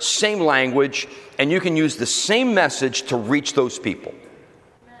culture, same language, and you can use the same message to reach those people.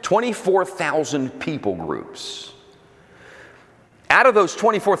 24,000 people groups. Out of those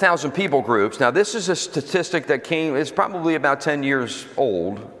 24,000 people groups, now this is a statistic that it's probably about 10 years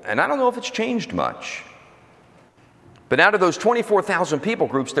old, and I don't know if it's changed much. But out of those 24,000 people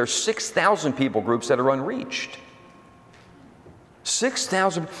groups, there's 6,000 people groups that are unreached.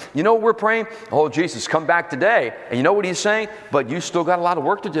 6,000. You know what we're praying? Oh, Jesus, come back today. And you know what He's saying? But you still got a lot of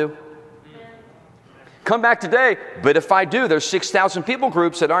work to do. Come back today. But if I do, there's 6,000 people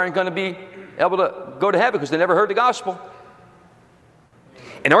groups that aren't going to be able to go to heaven because they never heard the gospel.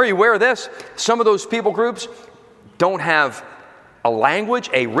 And are you aware of this? Some of those people groups don't have a language,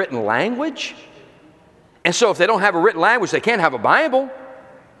 a written language. And so if they don't have a written language, they can't have a Bible.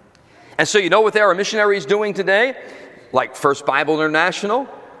 And so you know what there are missionaries doing today? Like First Bible International,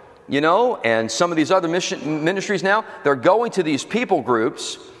 and some of these other ministries now. They're going to these people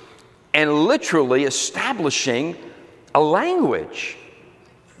groups and literally establishing a language.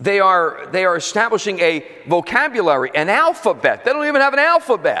 They are establishing a vocabulary, an alphabet. They don't even have an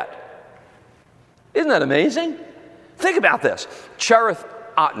alphabet. Isn't that amazing? Think about this. Cherith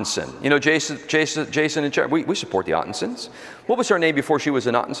Ottenson. Jason and Cherith. We support the Ottensons. What was her name before she was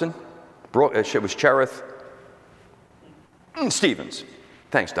an Ottenson? It was Cherith Stevens.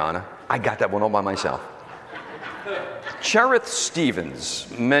 Thanks, Donna. I got that one all by myself. Cherith Stevens,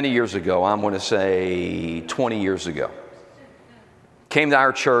 many years ago, I'm going to say 20 years ago, came to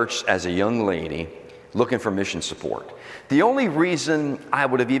our church as a young lady looking for mission support. The only reason I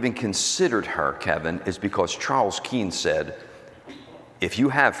would have even considered her, Kevin, is because Charles Keene said, if you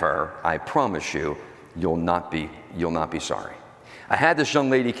have her, I promise you, you'll not be sorry. I had this young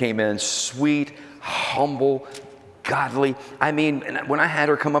lady came in, sweet, humble, godly. I mean, when I had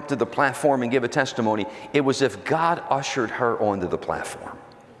her come up to the platform and give a testimony, it was as if God ushered her onto the platform.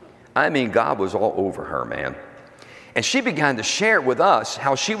 I mean, God was all over her, man. And she began to share with us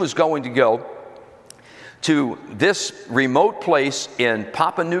how she was going to go to this remote place in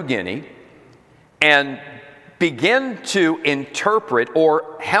Papua New Guinea and begin to interpret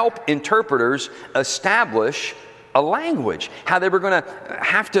or help interpreters establish a language, how they were going to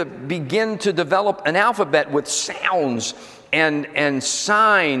have to begin to develop an alphabet with sounds and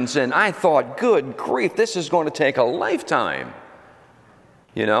signs. And I thought, good grief, this is going to take a lifetime,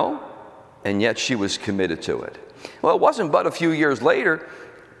 and yet she was committed to it. Well, it wasn't but a few years later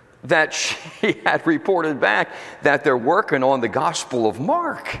that she had reported back that they're working on the Gospel of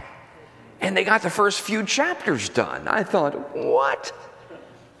Mark. And they got the first few chapters done. I thought, what?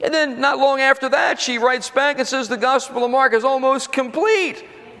 And then not long after that, she writes back and says the Gospel of Mark is almost complete.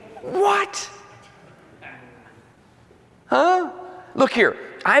 What? Huh? Look here,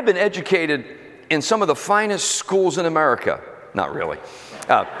 I've been educated in some of the finest schools in America. Not really.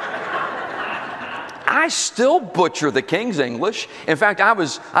 I still butcher the King's English. In fact, I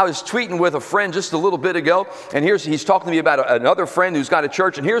was tweeting with a friend just a little bit ago, and he's talking to me about another friend who's got a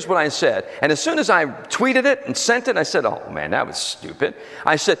church, and here's what I said. And as soon as I tweeted it and sent it, I said, oh man, that was stupid.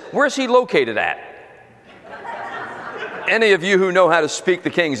 I said, where's he located at? Any of you who know how to speak the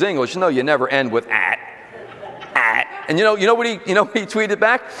King's English know you never end with at. And you know what he tweeted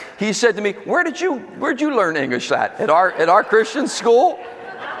back? He said to me, where'd you learn English at? At our Christian school?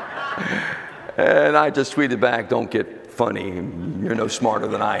 And I just tweeted back, don't get funny, you're no smarter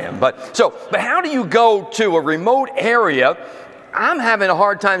than I am. But how do you go to a remote area? I'm having a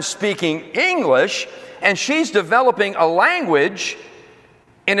hard time speaking English, and she's developing a language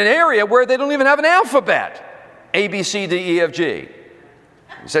in an area where they don't even have an alphabet. A, B, C, D, E, F, G.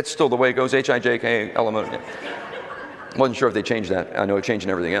 Is that still the way it goes? H, I, J, K, L, M, N? Wasn't sure if they changed that. I know it's changing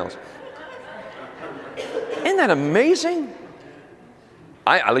everything else. Isn't that amazing?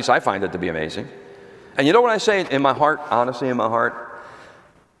 At least I find it to be amazing. And you know what I say in my heart, honestly in my heart?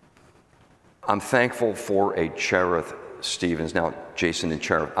 I'm thankful for a Cherith Stevens, now Jason and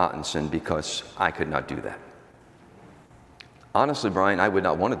Cherith Ottenson, because I could not do that. Honestly, Brian, I would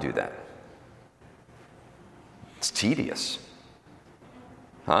not want to do that. It's tedious.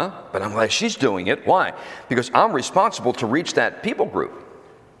 But I'm glad she's doing it. Why? Because I'm responsible to reach that people group.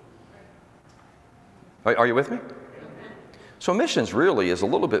 Are you with me? So missions really is a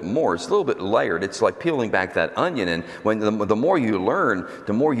little bit more. It's a little bit layered. It's like peeling back that onion. And when the more you learn,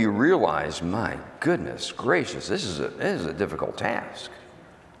 the more you realize, my goodness gracious, this is a difficult task.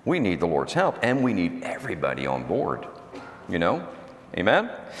 We need the Lord's help, and we need everybody on board. You know? Amen?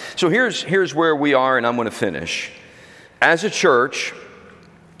 So here's where we are, and I'm going to finish. As a church,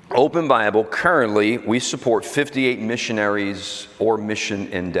 Open Bible, currently we support 58 missionaries or mission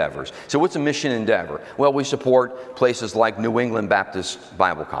endeavors. So what's a mission endeavor? Well, we support places like New England Baptist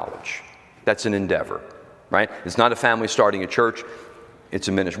Bible College. That's an endeavor, right? It's not a family starting a church. It's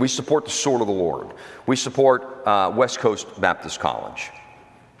a ministry. We support the Sword of the Lord. We support West Coast Baptist College,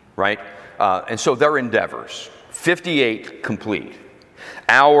 right? And so they're endeavors. 58 complete.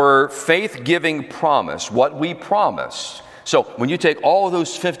 Our faith-giving promise, what we promised. So when you take all of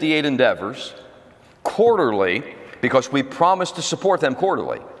those 58 endeavors quarterly, because we promised to support them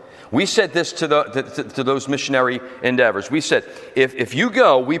quarterly, we said this to those missionary endeavors. We said, if you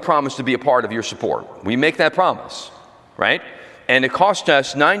go, we promise to be a part of your support. We make that promise, right? And it cost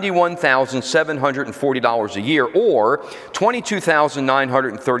us $91,740 a year, or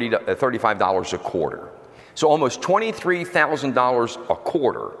 $22,935 a quarter. So almost $23,000 a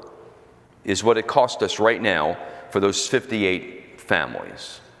quarter is what it cost us right now for those 58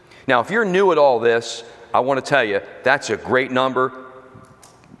 families. Now, if you're new at all this, I want to tell you, that's a great number,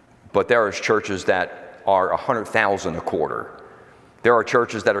 but there are churches that are $100,000 a quarter. There are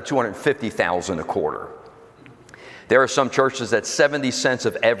churches that are $250,000 a quarter. There are some churches that 70 cents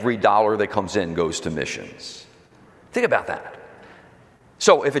of every dollar that comes in goes to missions. Think about that.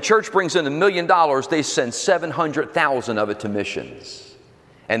 So if a church brings in $1 million, they send $700,000 of it to missions,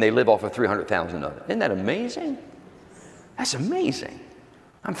 and they live off of $300,000 of it. Isn't that amazing? That's amazing.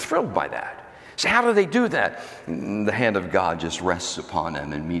 I'm thrilled by that. So how do they do that? The hand of God just rests upon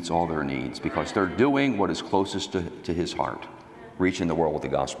them and meets all their needs, because they're doing what is closest to His heart, reaching the world with the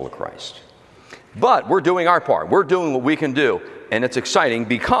gospel of Christ. But we're doing our part. We're doing what we can do. And it's exciting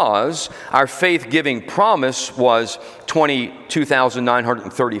because our faith-giving promise was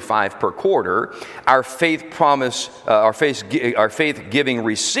 $22,935 per quarter. Our faith-giving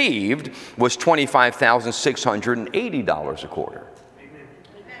received was $25,680 a quarter.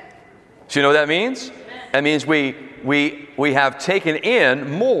 So you know what that means? That means we have taken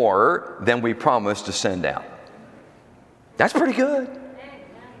in more than we promised to send out. That's pretty good.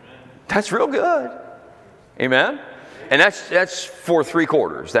 That's real good. Amen? And that's for 3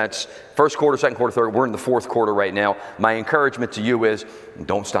 quarters. That's first quarter, second quarter, third. We're in the 4th quarter right now. My encouragement to you is,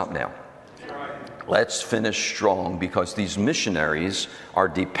 don't stop now. Let's finish strong, because these missionaries are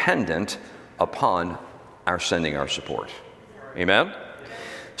dependent upon our sending our support. Amen?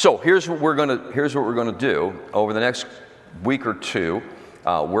 So here's what we're going to do over the next week or two.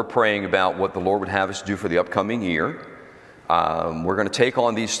 We're praying about what the Lord would have us do for the upcoming year. We're going to take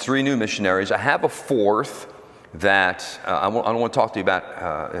on these 3 new missionaries. I have a 4th that I don't want to talk to you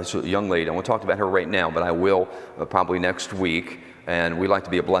about. It's a young lady. I want to talk about her right now, but I will probably next week. And we'd like to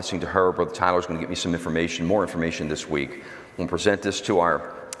be a blessing to her. Brother Tyler's going to get me some information, more information this week. We'll present this to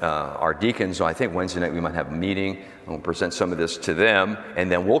our deacons. I think Wednesday night we might have a meeting. We'll present some of this to them,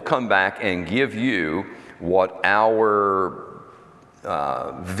 and then we'll come back and give you what our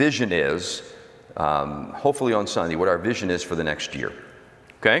vision is. Hopefully on Sunday, what our vision is for the next year.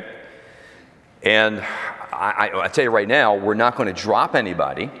 Okay? And I tell you right now, we're not going to drop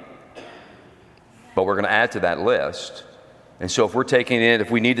anybody, but we're going to add to that list. And so if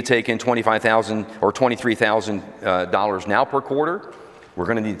we need to take in $25,000 or $23,000 now per quarter, we're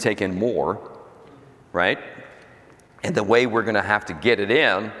going to need to take in more, right? And the way we're going to have to get it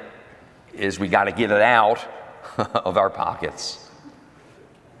in is we got to get it out of our pockets.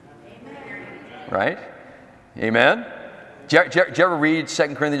 Right? Amen? Did you ever read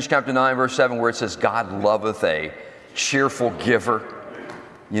 2 Corinthians chapter 9, verse 7, where it says, God loveth a cheerful giver?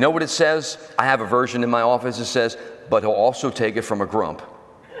 You know what it says? I have a version in my office that says, but he'll also take it from a grump.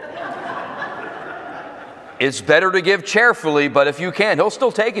 It's better to give cheerfully, but if you can, he'll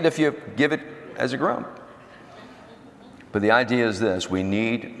still take it if you give it as a grump. But the idea is this,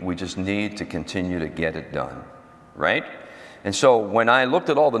 we just need to continue to get it done, right? And so when I looked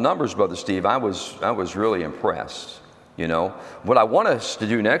at all the numbers, Brother Steve, I was really impressed. You know, what I want us to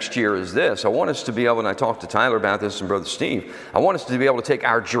do next year is this. I want us to be able, and I talked to Tyler about this and Brother Steve, I want us to be able to take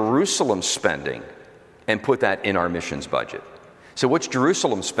our Jerusalem spending and put that in our missions budget. So what's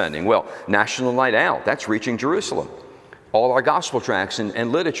Jerusalem spending? Well, National Night Out, that's reaching Jerusalem. All our gospel tracts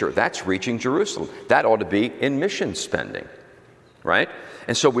and literature, that's reaching Jerusalem. That ought to be in mission spending, right?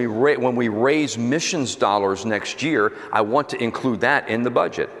 And so when we raise missions dollars next year, I want to include that in the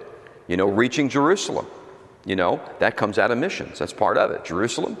budget. You know, reaching Jerusalem. You know, that comes out of missions. That's part of it.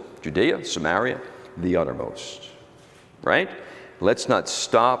 Jerusalem, Judea, Samaria, the uttermost. Right? Let's not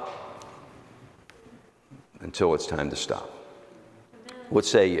stop until it's time to stop. Amen. What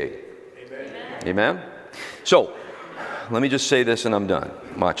say ye? Amen. Amen? So, let me just say this and I'm done.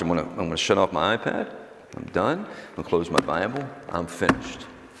 Watch, I'm gonna shut off my iPad. I'm done. I'm going to close my Bible. I'm finished.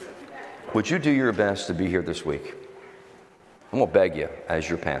 Would you do your best to be here this week? I'm going to beg you as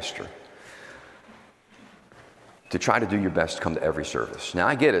your pastor to try to do your best to come to every service. Now,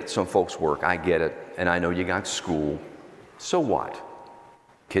 I get it. Some folks work. I get it. And I know you got school. So what?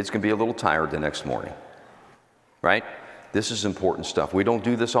 Kids can be a little tired the next morning. Right? This is important stuff. We don't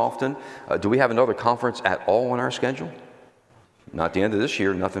do this often. Do we have another conference at all on our schedule? Not the end of this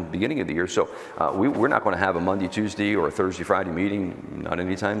year, nothing beginning of the year. So we're not going to have a Monday, Tuesday, or a Thursday, Friday meeting, not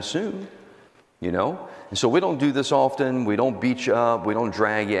anytime soon. You know? And so we don't do this often. We don't beat you up. We don't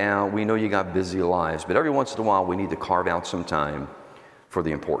drag you out. We know you got busy lives. But every once in a while, we need to carve out some time for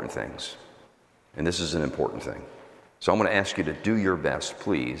the important things. And this is an important thing. So I'm going to ask you to do your best,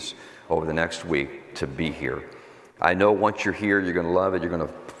 please, over the next week to be here. I know once you're here, you're going to love it. You're going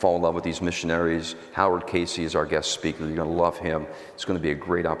to fall in love with these missionaries. Howard Casey is our guest speaker. You're going to love him. It's going to be a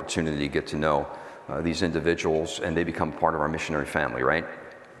great opportunity to get to know these individuals, and they become part of our missionary family, right?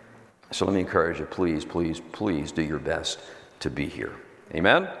 So let me encourage you, please, please, please do your best to be here.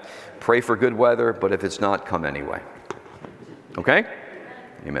 Amen? Pray for good weather, but if it's not, come anyway. Okay?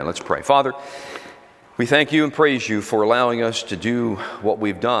 Amen. Let's pray. Father, we thank you and praise you for allowing us to do what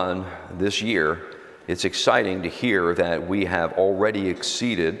we've done this year. It's exciting to hear that we have already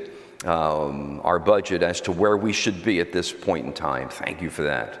exceeded our budget as to where we should be at this point in time. Thank you for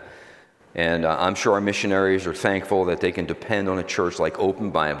that. And I'm sure our missionaries are thankful that they can depend on a church like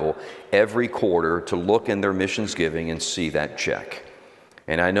Open Bible every quarter to look in their missions giving and see that check.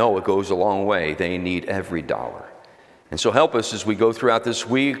 And I know it goes a long way. They need every dollar. And so help us as we go throughout this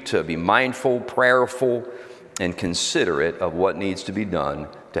week to be mindful, prayerful, and considerate of what needs to be done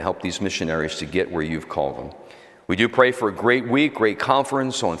to help these missionaries to get where you've called them. We do pray for a great week, great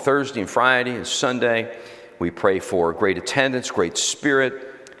conference on Thursday and Friday and Sunday. We pray for great attendance, great spirit,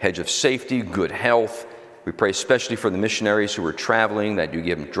 hedge of safety, good health. We pray especially for the missionaries who are traveling, that you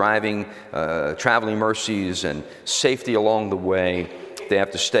give them traveling mercies and safety along the way. They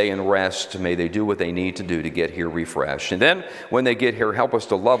have to stay and rest. May they do what they need to do to get here refreshed. And then when they get here, help us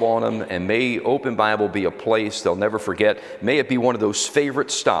to love on them, and may Open Bible be a place they'll never forget. May it be one of those favorite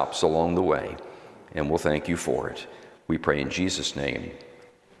stops along the way. And we'll thank you for it. We pray in Jesus' name.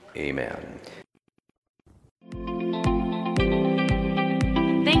 Amen.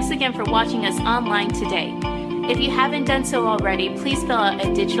 Thanks again for watching us online today. If you haven't done so already, please fill out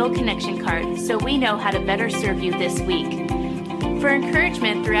a digital connection card so we know how to better serve you this week. For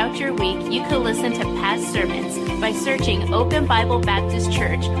encouragement throughout your week, you could listen to past sermons by searching Open Bible Baptist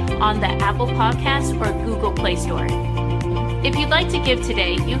Church on the Apple Podcast or Google Play Store. If you'd like to give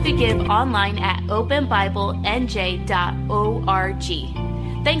today, you could give online at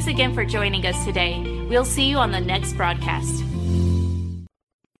openbiblenj.org. Thanks again for joining us today. We'll see you on the next broadcast.